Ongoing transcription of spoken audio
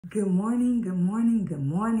Good morning, good morning, good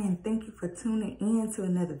morning. Thank you for tuning in to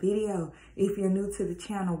another video. If you're new to the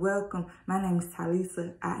channel, welcome. My name is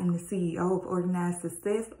Tylesa. I am the CEO of Organized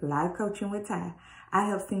Success Life Coaching with Ty. I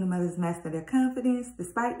help single mothers master their confidence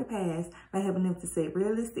despite the past by helping them to set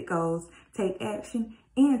realistic goals, take action,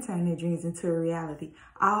 and turn their dreams into a reality,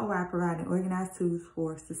 all while providing organized tools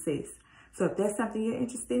for success. So if that's something you're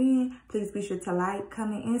interested in, please be sure to like,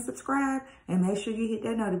 comment, and subscribe. And make sure you hit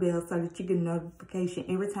that notification bell so that you get a notification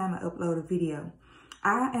every time I upload a video.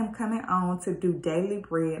 I am coming on to do daily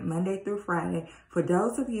bread Monday through Friday for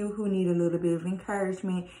those of you who need a little bit of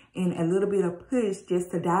encouragement and a little bit of push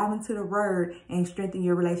just to dive into the word and strengthen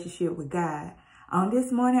your relationship with God. On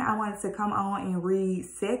this morning, I wanted to come on and read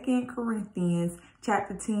 2 Corinthians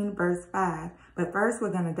chapter 10, verse 5. But first,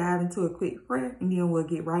 we're going to dive into a quick prayer, and then we'll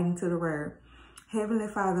get right into the word. Heavenly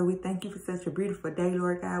Father, we thank you for such a beautiful day,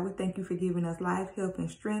 Lord God. We thank you for giving us life, health,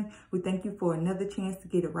 and strength. We thank you for another chance to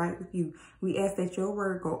get it right with you. We ask that your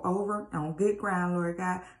word go over on good ground, Lord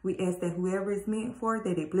God. We ask that whoever it's meant for,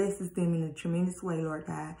 that it blesses them in a tremendous way, Lord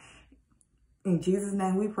God. In Jesus'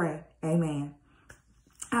 name we pray. Amen.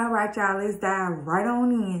 All right, y'all, let's dive right on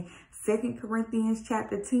in. 2 Corinthians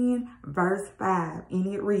chapter 10, verse 5, and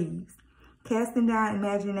it reads, casting down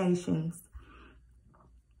imaginations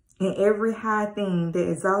and every high thing that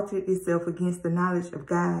exalted itself against the knowledge of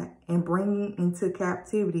God, and bringing into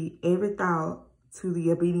captivity every thought to the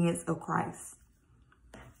obedience of Christ.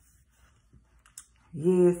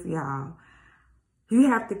 Yes, y'all. You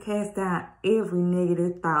have to cast down every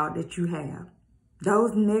negative thought that you have.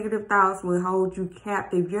 Those negative thoughts will hold you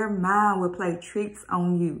captive. Your mind will play tricks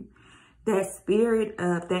on you. That spirit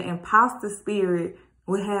of that imposter spirit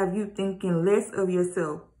will have you thinking less of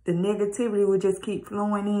yourself. The negativity will just keep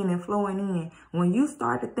flowing in and flowing in. When you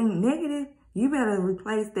start to think negative, you better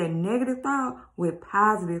replace that negative thought with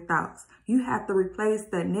positive thoughts. You have to replace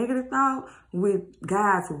that negative thought with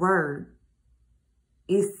God's word.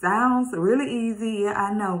 It sounds really easy, yeah,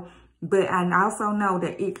 I know. But I also know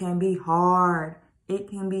that it can be hard. It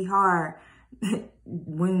can be hard.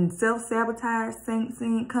 When self-sabotage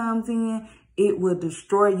comes in, it will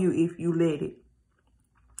destroy you if you let it.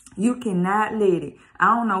 You cannot let it.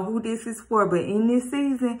 I don't know who this is for, but in this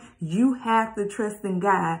season, you have to trust in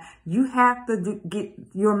God. You have to get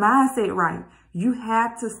your mindset right. You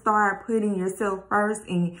have to start putting yourself first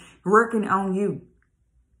and working on you.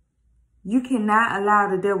 You cannot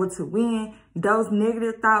allow the devil to win. Those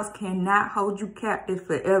negative thoughts cannot hold you captive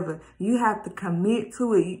forever. You have to commit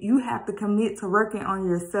to it. You have to commit to working on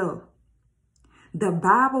yourself. The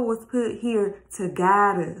Bible was put here to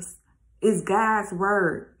guide us. It's God's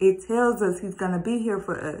word. It tells us he's going to be here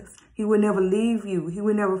for us. He will never leave you. He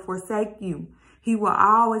will never forsake you. He will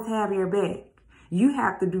always have your back. You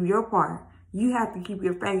have to do your part. You have to keep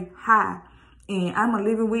your faith high. And I'm a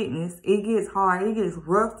living witness. It gets hard. It gets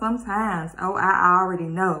rough sometimes. Oh, I already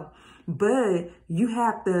know. But you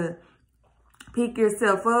have to pick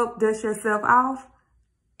yourself up, dust yourself off,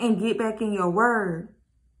 and get back in your word.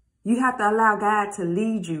 You have to allow God to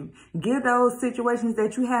lead you. Give those situations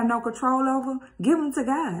that you have no control over, give them to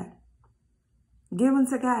God. Give them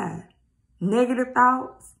to God. Negative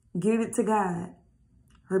thoughts, give it to God.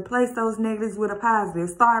 Replace those negatives with a positive.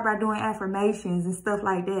 Start by doing affirmations and stuff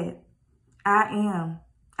like that. I am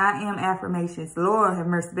affirmations. Lord have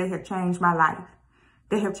mercy. They have changed my life.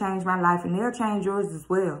 They have changed my life, and they'll change yours as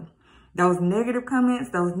well. Those negative comments,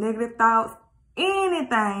 those negative thoughts,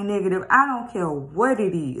 anything negative, I don't care what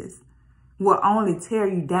it is, will only tear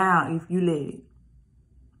you down if you let it.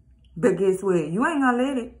 But guess what? You ain't gonna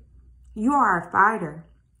let it. You are a fighter.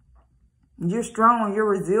 You're strong. You're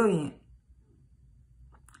resilient.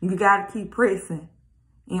 You got to keep pressing.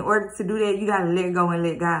 In order to do that, you got to let go and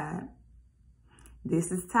let God.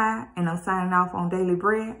 This is Ty, and I'm signing off on Daily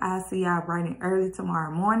Bread. I'll see y'all bright and early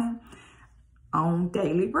tomorrow morning on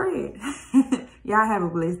Daily Bread. Y'all have a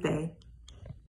blessed day.